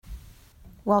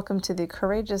Welcome to the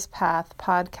Courageous Path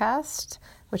podcast,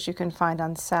 which you can find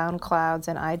on SoundClouds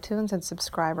and iTunes and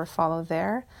subscribe or follow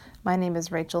there. My name is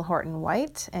Cheryl Horton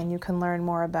White, and you can learn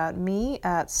more about me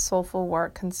at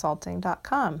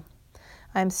soulfulworkconsulting.com.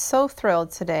 I'm so thrilled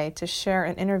today to share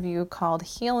an interview called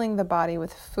Healing the Body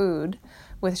with Food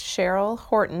with Cheryl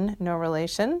Horton, no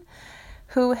relation,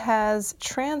 who has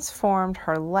transformed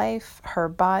her life, her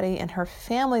body, and her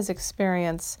family's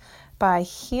experience by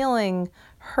healing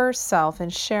herself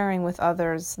and sharing with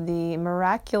others the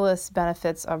miraculous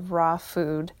benefits of raw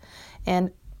food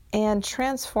and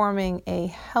transforming a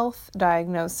health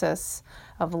diagnosis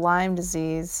of Lyme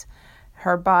disease,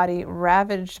 her body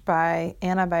ravaged by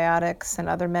antibiotics and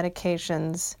other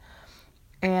medications,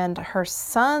 and her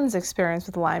son's experience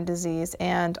with Lyme disease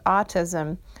and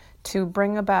autism to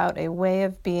bring about a way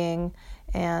of being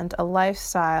and a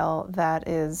lifestyle that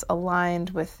is aligned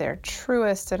with their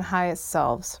truest and highest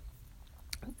selves.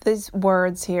 These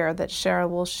words here that Cheryl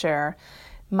will share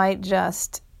might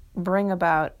just bring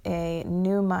about a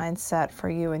new mindset for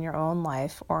you in your own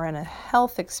life or in a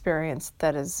health experience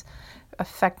that is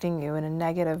affecting you in a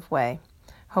negative way.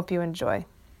 Hope you enjoy.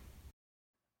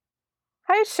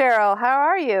 Hi, Cheryl. How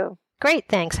are you? Great,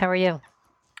 thanks. How are you?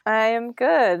 I am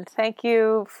good. Thank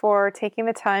you for taking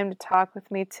the time to talk with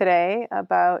me today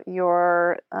about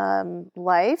your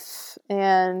life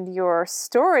and your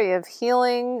story of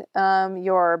healing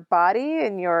your body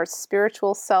and your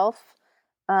spiritual self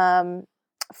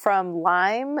from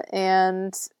Lyme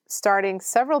and starting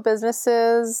several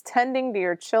businesses, tending to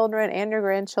your children and your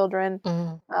grandchildren,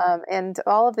 and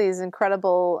all of these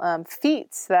incredible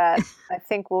feats that I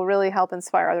think will really help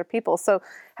inspire other people. So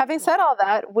having said all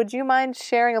that, would you mind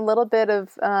sharing a little bit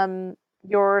of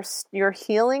your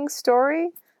healing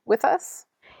story with us?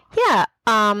 Yeah,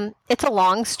 it's a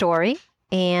long story.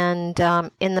 And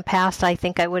in the past, I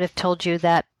think I would have told you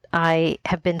that I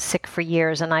have been sick for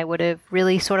years, and I would have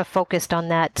really sort of focused on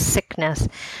that sickness.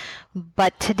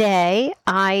 But today,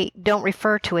 I don't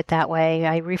refer to it that way.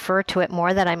 I refer to it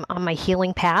more that I'm on my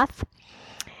healing path,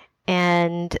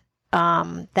 and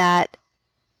that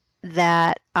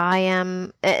I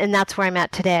am, and that's where I'm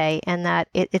at today, and that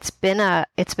it's been a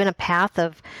path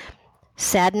of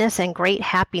sadness and great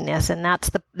happiness, and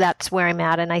that's where I'm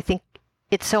at. And I think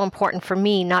it's so important for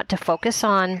me not to focus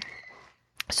on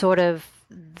sort of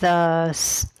the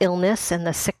illness and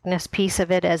the sickness piece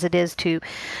of it as it is to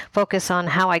focus on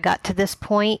how I got to this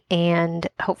point, and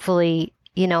hopefully,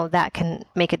 that can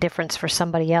make a difference for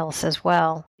somebody else as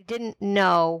well. I didn't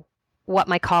know what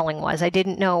my calling was. I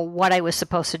didn't know what I was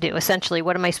supposed to do. Essentially,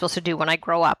 what am I supposed to do when I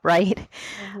grow up, right?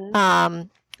 Mm-hmm.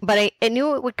 But I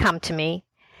knew it would come to me,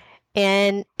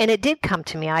 and it did come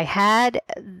to me. I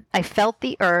felt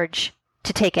the urge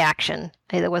to take action.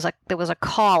 There was a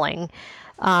calling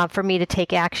for me to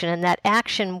take action, and that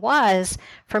action was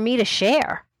for me to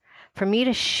share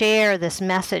this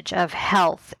message of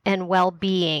health and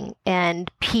well-being and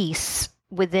peace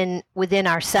within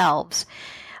ourselves.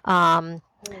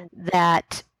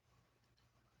 That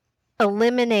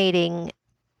eliminating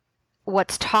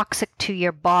what's toxic to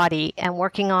your body and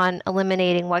working on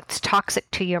eliminating what's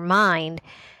toxic to your mind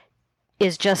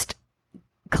is just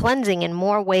cleansing in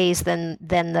more ways than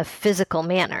the physical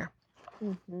manner.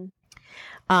 Mm-hmm.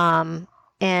 And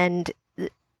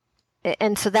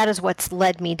so that is what's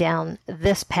led me down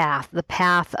this path, the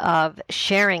path of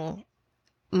sharing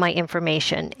my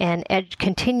information and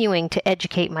continuing to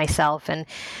educate myself. And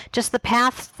just the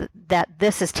paths that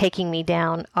this is taking me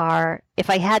down are, if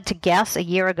I had to guess a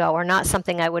year ago, are not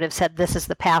something I would have said this is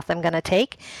the path I'm going to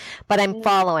take, but I'm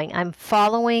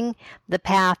following the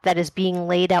path that is being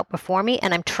laid out before me,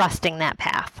 and I'm trusting that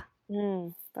path.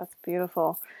 That's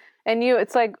beautiful. And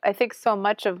it's like, I think so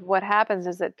much of what happens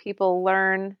is that people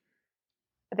learn,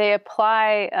 they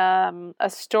apply a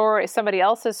story, somebody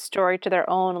else's story, to their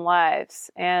own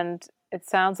lives. And it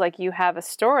sounds like you have a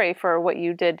story for what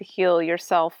you did to heal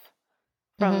yourself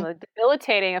from the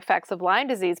debilitating effects of Lyme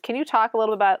disease. Can you talk a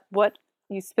little about what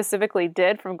you specifically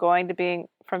did from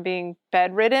being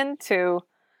bedridden to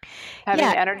having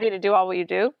the energy to do all what you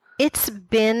do? It's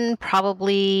been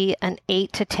probably an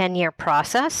 8 to 10 year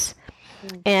process.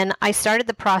 And I started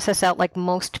the process out like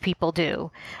most people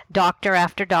do, doctor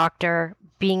after doctor,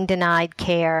 being denied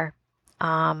care,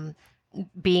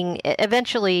 being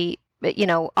eventually,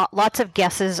 lots of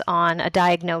guesses on a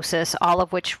diagnosis, all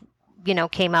of which,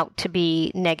 came out to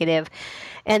be negative.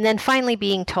 And then finally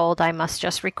being told I must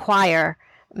just require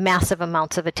massive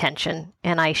amounts of attention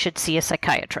and I should see a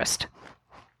psychiatrist.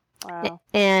 Wow.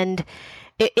 And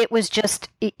it was just,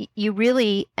 you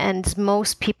really, and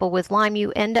most people with Lyme,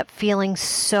 you end up feeling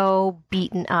so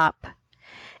beaten up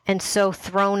and so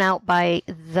thrown out by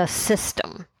the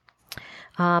system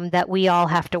that we all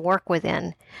have to work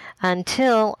within,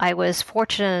 until I was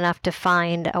fortunate enough to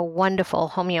find a wonderful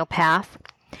homeopath.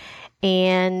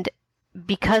 And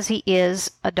because he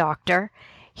is a doctor,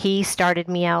 he started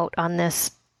me out on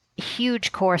this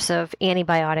huge course of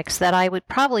antibiotics that I would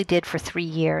probably did for 3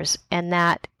 years, and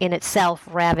that in itself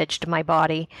ravaged my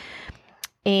body.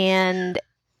 And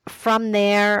from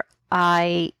there,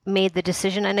 I made the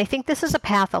decision, and I think this is a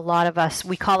path a lot of us,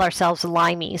 we call ourselves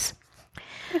limeys.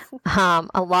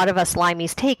 A lot of us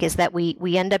limeys take, is that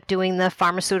we end up doing the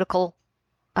pharmaceutical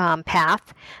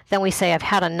path. Then we say, I've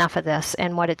had enough of this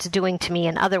and what it's doing to me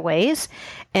in other ways.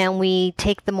 And we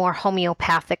take the more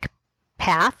homeopathic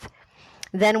path.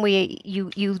 Then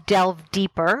you delve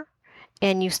deeper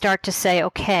and you start to say,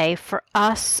 okay, for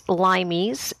us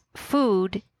limeys,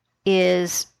 food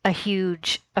is a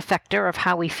huge effector of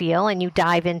how we feel, and you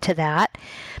dive into that.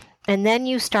 And then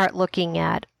you start looking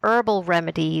at herbal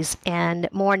remedies and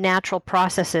more natural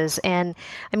processes. And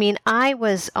I mean, I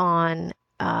was on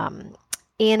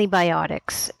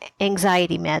antibiotics,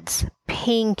 anxiety meds,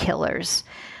 painkillers,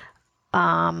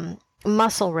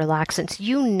 muscle relaxants,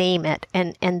 you name it,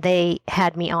 and they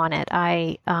had me on it.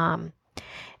 And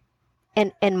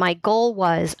my goal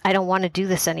was, I don't want to do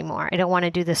this anymore. I don't want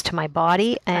to do this to my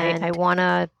body, and I want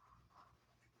to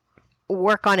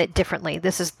work on it differently.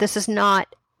 This is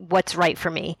not what's right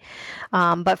for me.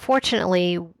 But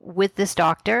fortunately, with this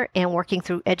doctor and working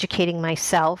through educating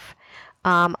myself,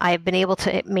 I've been able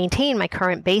to maintain my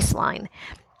current baseline.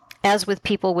 As with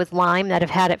people with Lyme that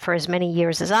have had it for as many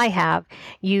years as I have,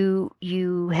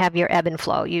 you have your ebb and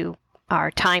flow. You are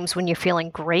times when you're feeling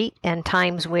great and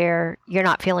times where you're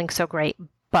not feeling so great.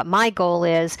 But my goal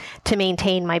is to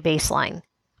maintain my baseline.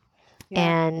 Yeah.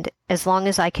 And as long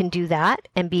as I can do that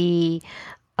and be,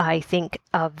 I think,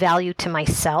 of value to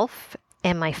myself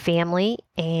and my family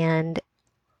and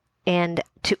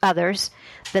to others,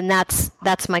 then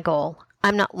that's my goal.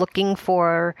 I'm not looking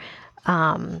for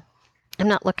the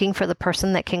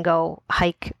person that can go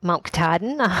hike Mount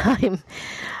Katahdin.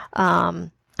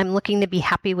 I'm looking to be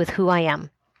happy with who I am.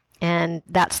 And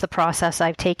that's the process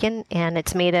I've taken, and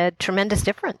it's made a tremendous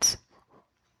difference.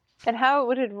 And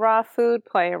how did raw food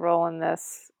play a role in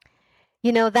this?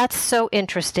 You know, that's so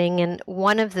interesting. And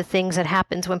one of the things that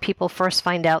happens when people first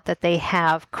find out that they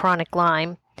have chronic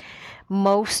Lyme,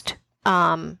 most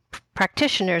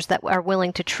practitioners that are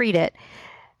willing to treat it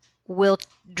will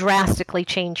drastically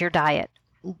change your diet,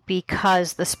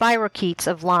 because the spirochetes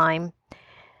of Lyme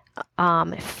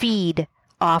feed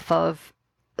off of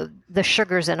the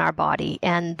sugars in our body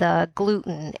and the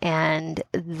gluten and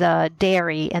the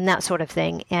dairy and that sort of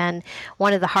thing. And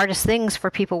one of the hardest things for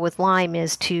people with Lyme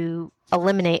is to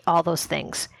eliminate all those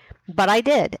things. But I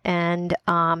did. And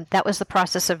that was the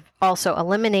process of also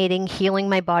eliminating, healing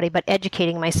my body, but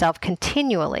educating myself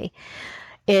continually.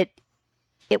 It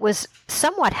was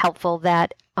somewhat helpful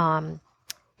that in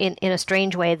a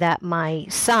strange way that my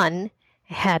son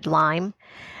had Lyme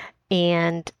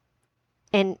and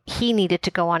he needed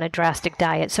to go on a drastic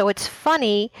diet. So it's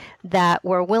funny that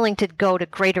we're willing to go to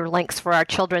greater lengths for our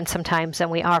children sometimes than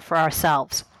we are for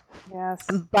ourselves. Yes.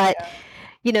 But,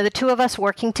 you know, the two of us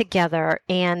working together,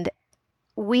 and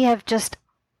we have just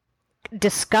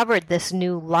discovered this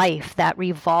new life that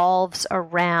revolves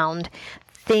around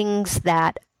things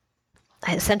that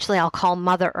essentially I'll call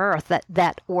Mother Earth,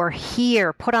 that were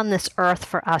here, put on this earth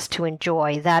for us to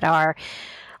enjoy, that are,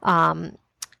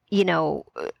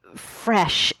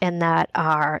 fresh and that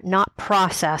are not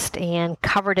processed and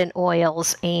covered in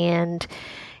oils and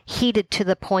heated to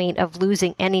the point of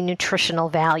losing any nutritional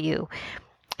value.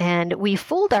 And we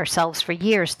fooled ourselves for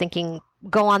years thinking,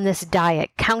 go on this diet,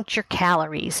 count your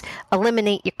calories,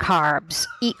 eliminate your carbs,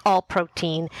 eat all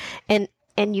protein, and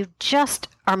you just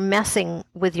are messing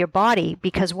with your body,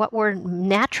 because what we're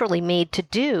naturally made to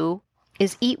do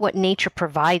is eat what nature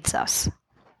provides us.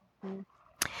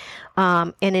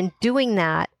 And in doing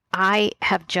that, I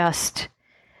have just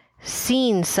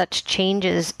seen such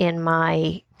changes in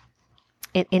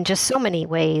in just so many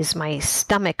ways, my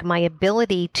stomach, my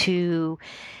ability to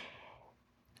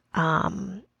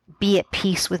be at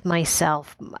peace with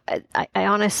myself. I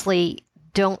honestly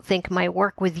don't think my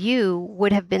work with you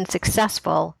would have been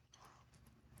successful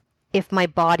if my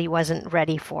body wasn't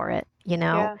ready for it, you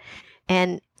know? Yeah.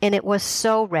 And it was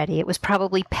so ready. It was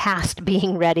probably past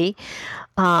being ready.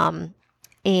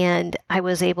 And I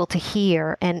was able to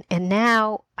hear, and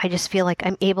now I just feel like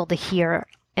I'm able to hear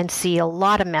and see a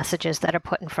lot of messages that are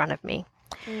put in front of me.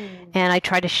 And I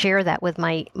try to share that with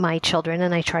my children,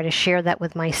 and I try to share that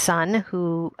with my son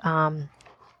who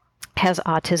has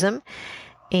autism.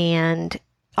 And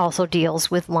also deals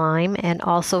with Lyme and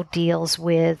also deals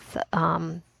with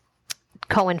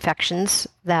co-infections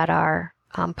that are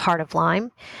part of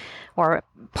Lyme or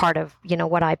part of,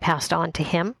 what I passed on to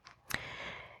him.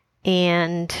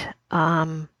 And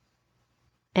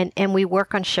we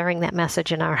work on sharing that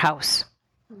message in our house.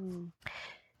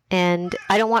 And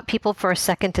I don't want people for a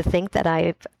second to think that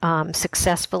I've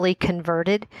successfully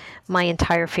converted my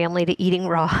entire family to eating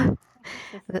raw.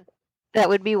 That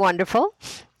would be wonderful.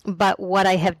 But what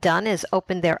I have done is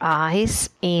opened their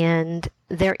eyes, and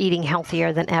they're eating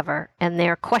healthier than ever. And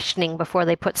they're questioning before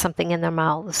they put something in their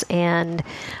mouths. And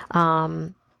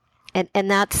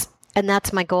that's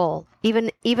my goal.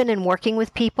 Even in working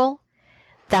with people,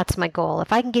 that's my goal.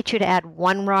 If I can get you to add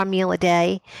one raw meal a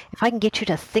day, if I can get you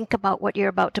to think about what you're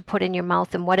about to put in your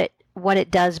mouth and what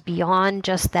it does beyond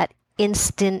just that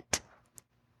instant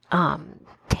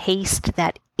taste,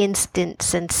 that instant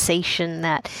sensation,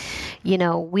 that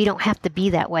we don't have to be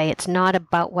that way. It's not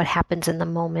about what happens in the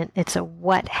moment. It's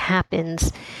what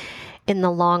happens in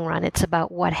the long run. It's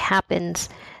about what happens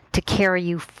to carry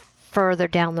you further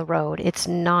down the road. It's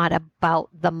not about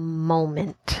the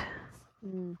moment.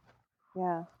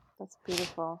 Yeah, that's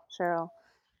beautiful, Cheryl.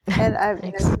 And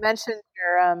you mentioned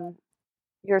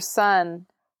your son,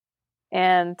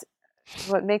 and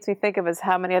what makes me think of is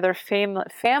how many other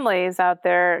families out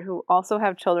there who also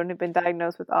have children who've been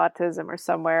diagnosed with autism or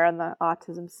somewhere on the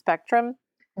autism spectrum.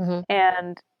 Mm-hmm.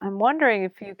 And I'm wondering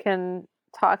if you can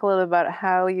talk a little about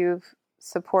how you've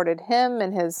supported him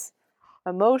and his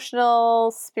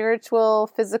emotional, spiritual,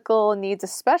 physical needs,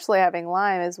 especially having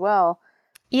Lyme as well.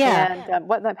 Yeah. And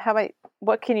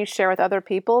what can you share with other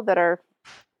people that are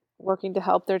working to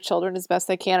help their children as best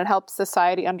they can and help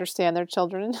society understand their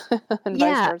children and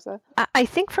vice versa? I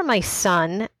think for my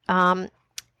son,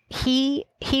 he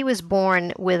was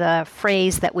born with a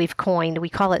phrase that we've coined. We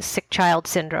call it sick child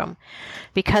syndrome,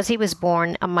 because he was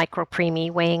born a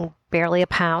micropreemie weighing barely a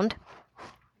pound.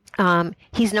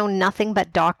 He's known nothing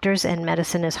but doctors and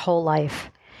medicine his whole life.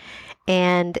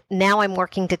 And now I'm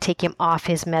working to take him off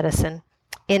his medicine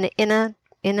in a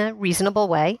reasonable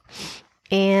way.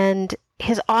 And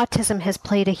his autism has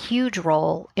played a huge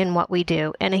role in what we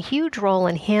do, and a huge role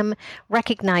in him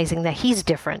recognizing that he's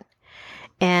different.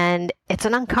 And it's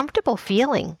an uncomfortable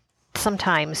feeling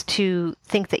sometimes to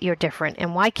think that you're different,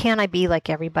 and why can't I be like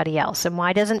everybody else, and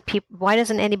why doesn't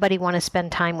anybody want to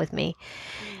spend time with me?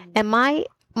 And my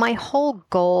whole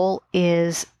goal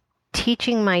is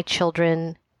teaching my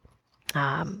children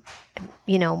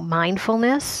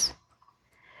mindfulness,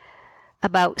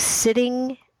 about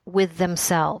sitting with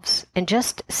themselves, and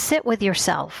just sit with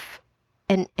yourself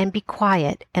and be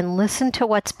quiet and listen to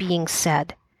what's being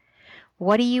said.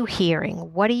 What are you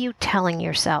hearing? What are you telling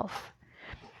yourself?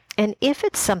 And if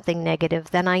it's something negative,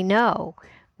 then I know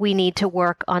we need to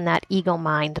work on that ego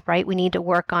mind, right? We need to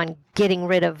work on getting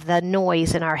rid of the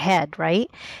noise in our head,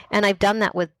 right? And I've done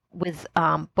that with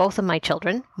both of my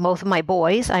children, both of my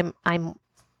boys.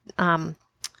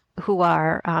 Who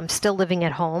are still living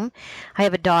at home. I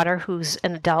have a daughter who's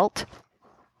an adult,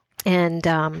 and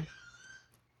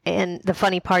the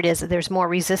funny part is that there's more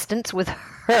resistance with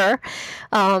her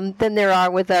than there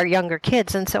are with our younger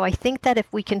kids. And so I think that if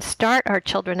we can start our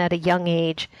children at a young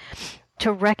age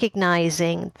to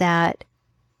recognizing that,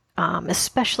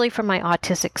 especially for my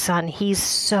autistic son, he's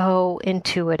so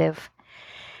intuitive.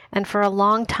 And for a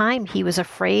long time, he was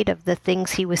afraid of the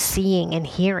things he was seeing and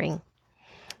hearing.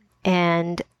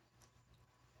 And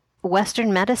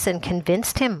Western medicine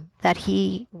convinced him that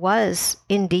he was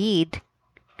indeed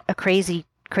a crazy,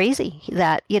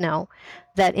 that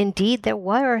indeed there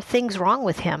were things wrong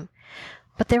with him.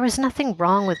 But there was nothing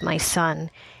wrong with my son.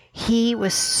 He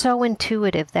was so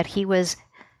intuitive that he was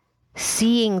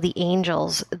seeing the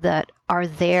angels that are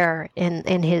there in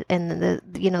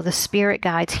the spirit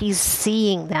guides. He's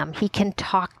seeing them. He can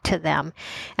talk to them.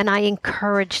 And I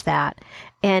encourage that.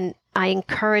 And I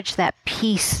encourage that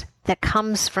peace that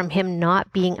comes from him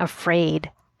not being afraid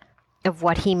of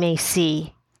what he may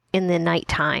see in the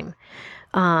nighttime.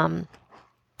 I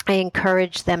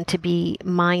encourage them to be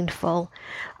mindful.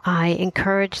 I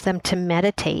encourage them to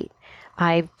meditate.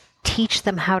 I teach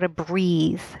them how to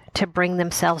breathe, to bring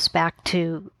themselves back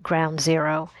to ground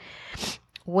zero.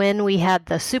 When we had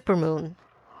the supermoon,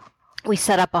 we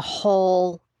set up a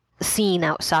whole scene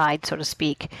outside, so to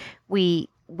speak. We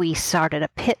started a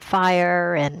pit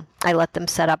fire, and I let them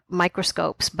set up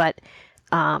microscopes, but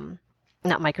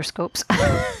not microscopes,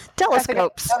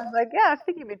 telescopes. I was like, yeah, I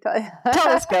think you'd be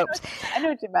telescopes. I knew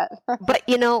what you meant. But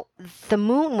the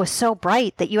moon was so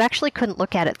bright that you actually couldn't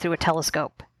look at it through a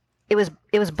telescope. It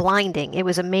was blinding. It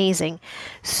was amazing.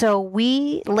 So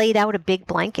we laid out a big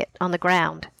blanket on the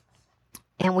ground,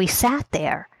 and we sat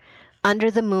there under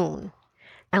the moon,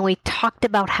 and we talked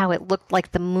about how it looked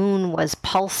like the moon was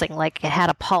pulsing, like it had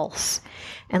a pulse,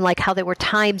 and like how there were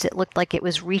times it looked like it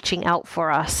was reaching out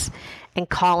for us and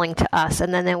calling to us.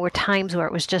 And then there were times where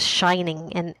it was just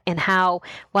shining, and how,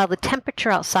 while the temperature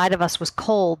outside of us was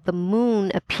cold, the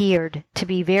moon appeared to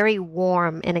be very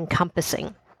warm and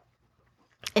encompassing.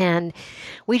 And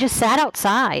we just sat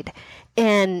outside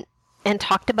and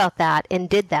talked about that and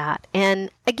did that.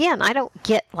 And again, I don't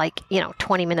get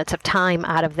 20 minutes of time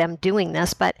out of them doing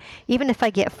this, but even if I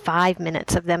get 5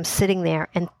 minutes of them sitting there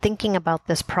and thinking about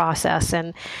this process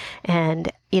and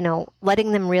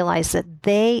letting them realize that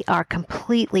they are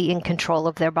completely in control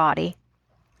of their body,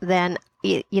 then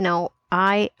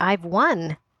I've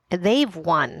won. They've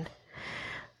won.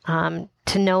 To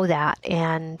know that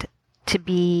and to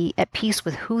be at peace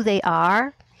with who they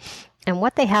are and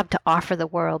what they have to offer the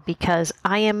world, because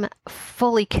I am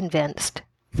fully convinced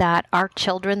that our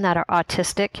children that are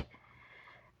autistic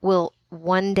will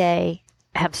one day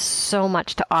have so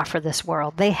much to offer this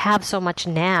world. They have so much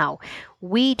now.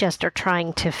 We just are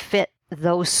trying to fit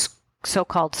those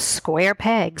so-called square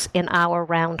pegs in our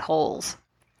round holes.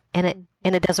 And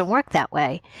it doesn't work that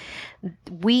way.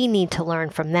 We need to learn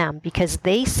from them because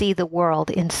they see the world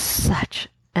in such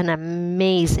an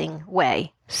amazing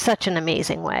way. Such an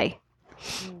amazing way.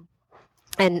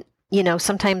 And,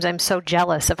 sometimes I'm so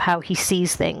jealous of how he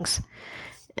sees things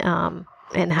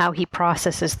and how he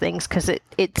processes things, because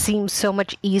it seems so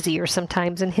much easier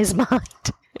sometimes in his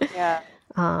mind. Yeah.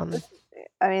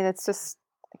 It's just,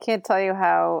 I can't tell you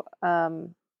how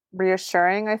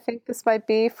reassuring I think this might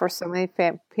be for so many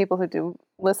people who do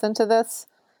listen to this,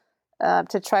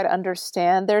 to try to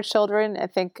understand their children. I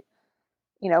think,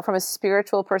 from a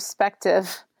spiritual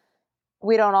perspective,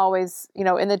 we don't always,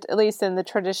 at least in the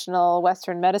traditional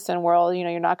Western medicine world,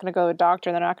 you're not going to go to a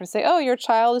doctor and they're not going to say, oh, your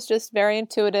child is just very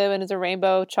intuitive and is a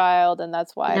rainbow child, and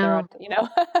that's why they're,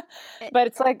 but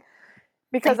it's like,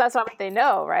 because that's not what they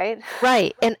know, right?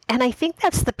 Right. And I think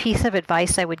that's the piece of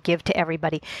advice I would give to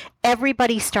everybody.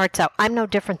 Everybody starts out, I'm no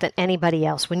different than anybody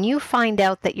else. When you find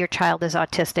out that your child is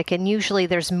autistic, and usually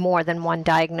there's more than one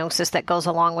diagnosis that goes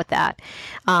along with that.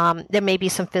 There may be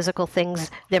some physical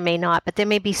things, there may not, but there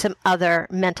may be some other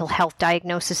mental health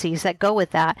diagnoses that go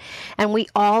with that. And we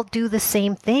all do the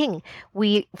same thing.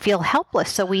 We feel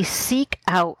helpless, so we seek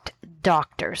out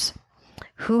doctors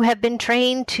who have been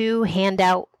trained to hand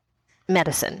out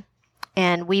medicine,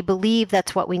 and we believe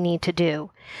that's what we need to do,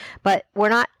 but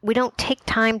we don't take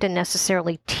time to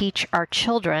necessarily teach our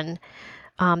children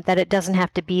that it doesn't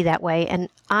have to be that way. And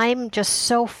I'm just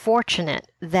so fortunate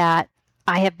that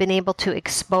I have been able to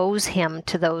expose him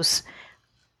to the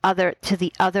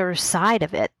other side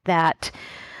of it, that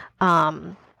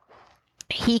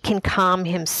he can calm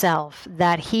himself,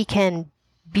 that he can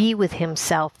be with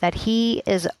himself, that he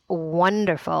is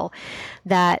wonderful,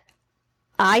 that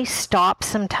I stop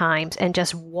sometimes and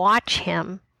just watch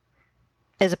him,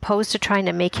 as opposed to trying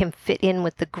to make him fit in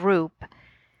with the group.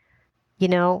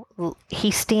 He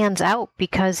stands out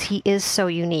because he is so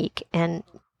unique. And,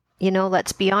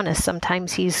 let's be honest,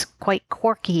 sometimes he's quite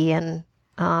quirky, and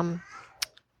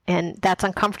that's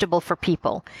uncomfortable for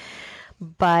people.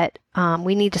 But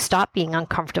we need to stop being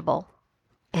uncomfortable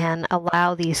and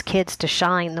allow these kids to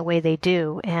shine the way they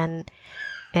do.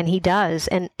 And he does.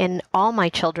 And all my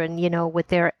children, with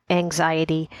their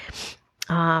anxiety,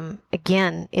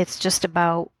 again, it's just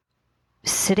about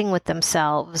sitting with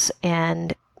themselves.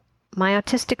 And my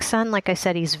autistic son, like I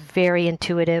said, he's very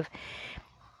intuitive.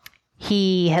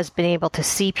 He has been able to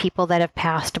see people that have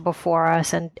passed before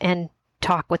us and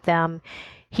talk with them.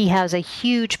 He has a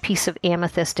huge piece of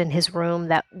amethyst in his room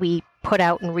that we put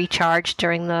out and recharge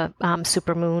during the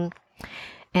supermoon.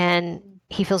 And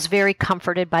he feels very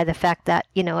comforted by the fact that,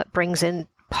 it brings in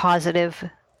positive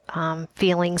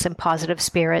feelings and positive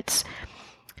spirits.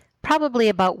 Probably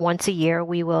about once a year,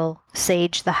 we will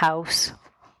sage the house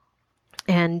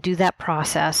and do that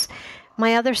process.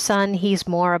 My other son, he's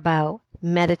more about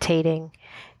meditating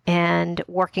and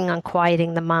working on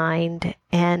quieting the mind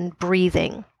and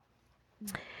breathing,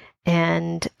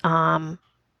 and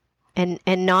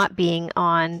not being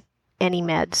on any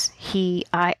meds.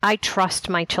 I trust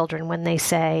my children when they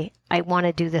say, I want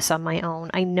to do this on my own.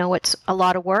 I know it's a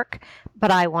lot of work, but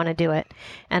I want to do it.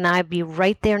 And I'd be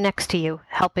right there next to you,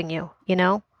 helping you,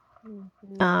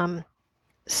 Mm-hmm.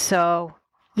 So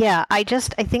yeah, I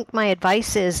think my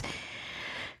advice is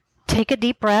take a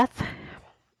deep breath,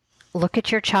 look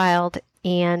at your child,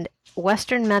 and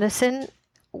Western medicine,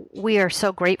 we are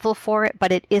so grateful for it,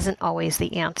 but it isn't always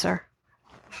the answer.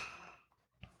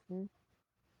 And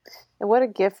what a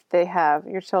gift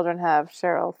your children have,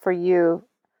 Cheryl, for you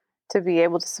to be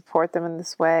able to support them in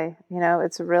this way.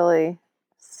 It's really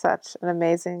such an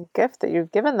amazing gift that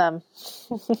you've given them.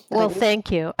 Well,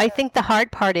 thank you. I think the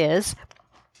hard part is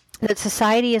that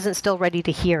society isn't still ready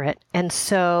to hear it. And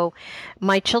so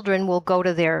my children will go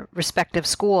to their respective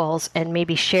schools and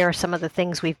maybe share some of the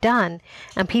things we've done.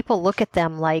 And people look at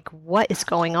them like, what is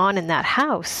going on in that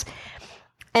house?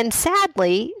 And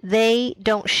sadly, they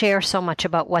don't share so much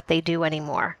about what they do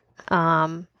anymore.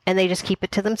 And they just keep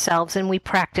it to themselves, and we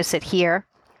practice it here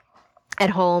at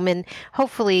home. And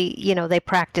hopefully, they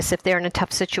practice if they're in a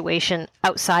tough situation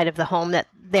outside of the home that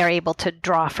they're able to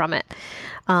draw from it.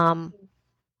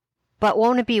 But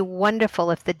won't it be wonderful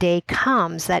if the day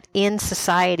comes that in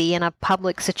society, in a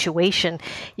public situation,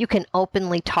 you can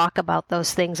openly talk about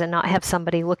those things and not have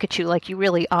somebody look at you like you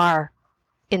really are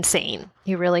insane.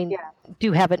 You really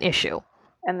do have an issue.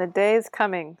 And the day is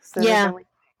coming. Yeah.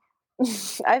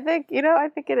 I think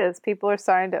it is. People are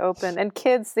starting to open. And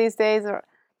kids these days, there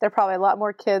are probably a lot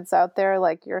more kids out there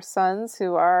like your sons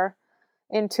who are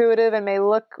intuitive and may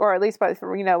look, or at least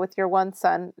with your one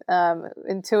son,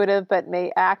 intuitive, but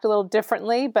may act a little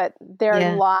differently. But there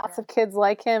are lots of kids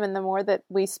like him, and the more that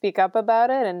we speak up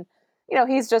about it, and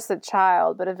he's just a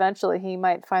child, but eventually he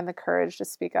might find the courage to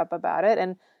speak up about it,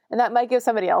 and that might give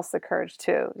somebody else the courage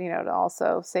too, to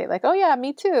also say like, oh yeah,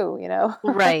 me too,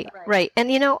 Right.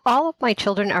 And all of my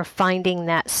children are finding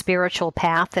that spiritual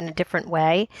path in a different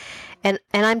way, and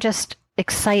I'm just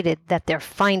excited that they're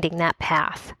finding that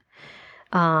path.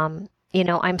 I'm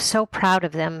so proud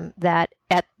of them that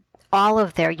at all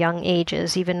of their young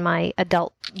ages, even my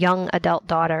young adult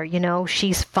daughter,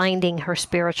 she's finding her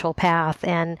spiritual path.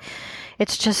 And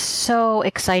it's just so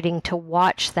exciting to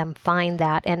watch them find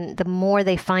that. And the more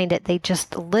they find it, they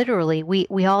just literally,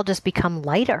 we all just become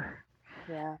lighter.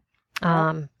 Yeah.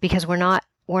 Because we're not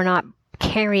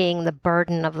carrying the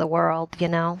burden of the world,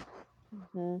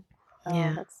 Mm-hmm.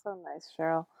 Oh, that's so nice,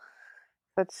 Cheryl.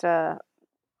 Such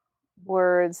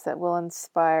words that will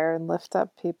inspire and lift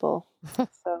up people.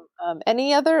 So,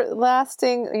 any other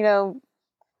lasting,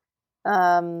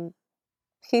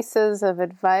 pieces of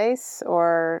advice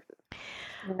or,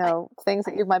 things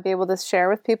that you might be able to share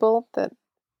with people that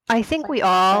I think we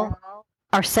all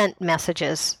are sent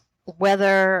messages,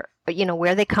 whether,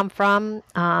 where they come from,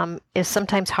 is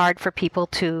sometimes hard for people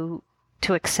to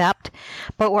accept,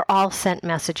 but we're all sent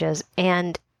messages.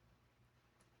 And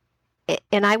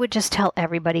I would just tell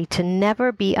everybody to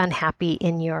never be unhappy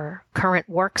in your current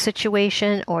work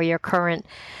situation or your current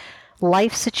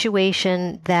life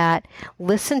situation, that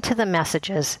listen to the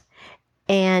messages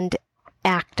and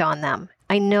act on them.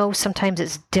 I know sometimes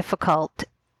it's difficult,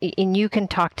 and you can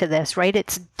talk to this, right?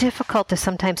 It's difficult to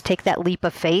sometimes take that leap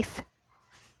of faith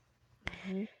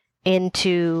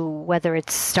into whether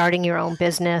it's starting your own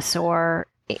business or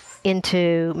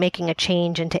into making a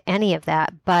change into any of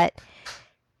that. But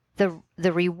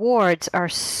the rewards are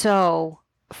so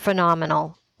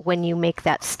phenomenal when you make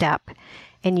that step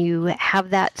and you have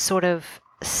that sort of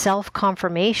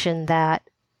self-confirmation that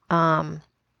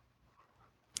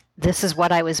this is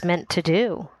what I was meant to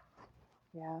do.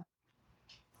 Yeah.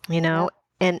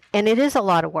 And it is a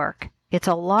lot of work. It's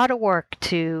a lot of work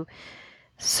to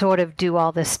sort of do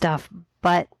all this stuff,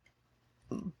 and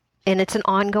it's an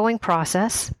ongoing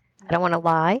process. I don't want to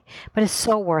lie, but it's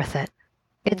so worth it.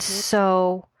 It's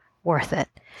so worth it.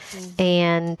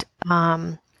 And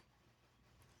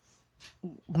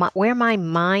where my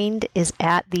mind is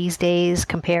at these days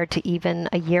compared to even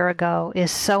a year ago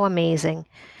is so amazing.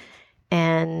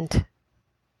 And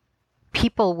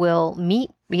people will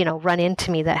run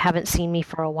into me that haven't seen me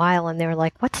for a while, and they're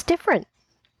like, "What's different?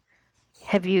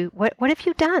 What have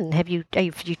you done? Have you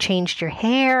changed your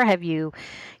hair? Have you,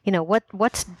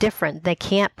 what's different?" They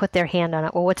can't put their hand on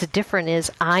it. Well, what's different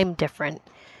is I'm different.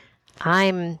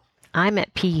 I'm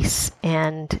at peace,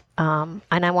 and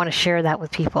I want to share that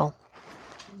with people.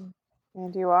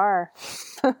 And you are.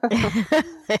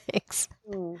 Thanks.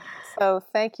 So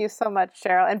thank you so much,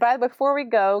 Cheryl. And before we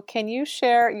go, can you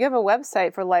share? You have a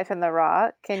website for Life in the Raw.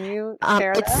 Can you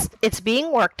share that? It's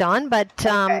being worked on, but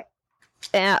okay.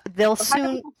 They'll How soon.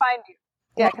 can people find you?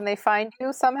 Yeah, can they find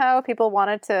you somehow? If people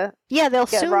wanted to. They'll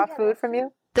get soon raw food from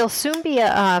you. There'll soon be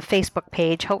a Facebook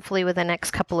page, hopefully within the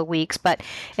next couple of weeks. But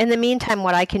in the meantime,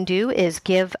 what I can do is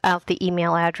give out the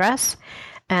email address,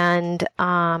 and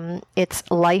it's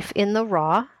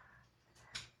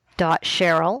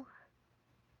lifeintheraw.cheryl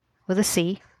with a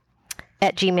C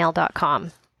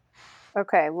 @gmail.com.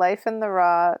 Okay,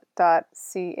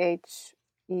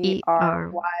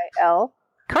 lifeintheraw.cheryl.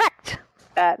 Correct.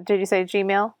 Did you say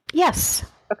Gmail? Yes.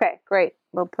 Okay, great.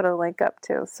 We'll put a link up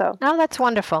too. So. Oh, that's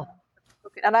wonderful.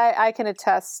 And I can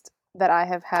attest that I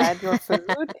have had your food,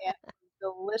 and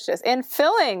delicious and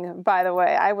filling, by the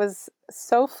way. I was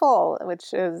so full,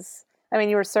 which is, I mean,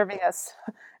 you were serving us,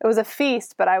 it was a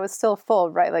feast, but I was still full,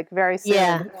 right? Like very soon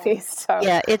Yeah. into the feast. So,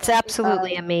 Yeah, it's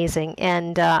absolutely amazing.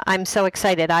 And I'm so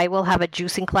excited. I will have a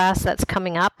juicing class that's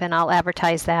coming up, and I'll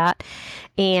advertise that.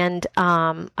 And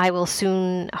I will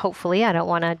soon, hopefully, I don't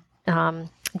want to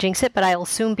jinx it, but I will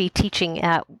soon be teaching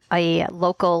at a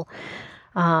local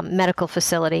medical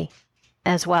facility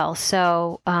as well.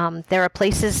 So there are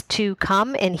places to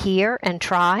come and hear and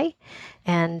try,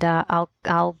 and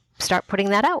I'll start putting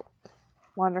that out.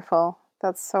 wonderful.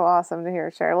 That's so awesome to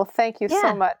hear, Cheryl. Well, thank you so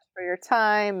Yeah. much for your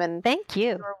time and Thank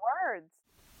you. your words.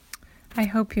 I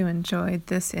hope you enjoyed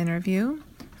this interview.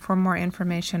 For more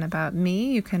information about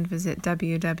me, you can visit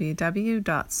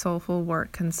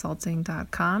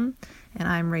www.soulfulworkconsulting.com. And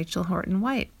I'm Rachel Horton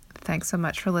White. Thanks so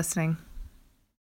much for listening.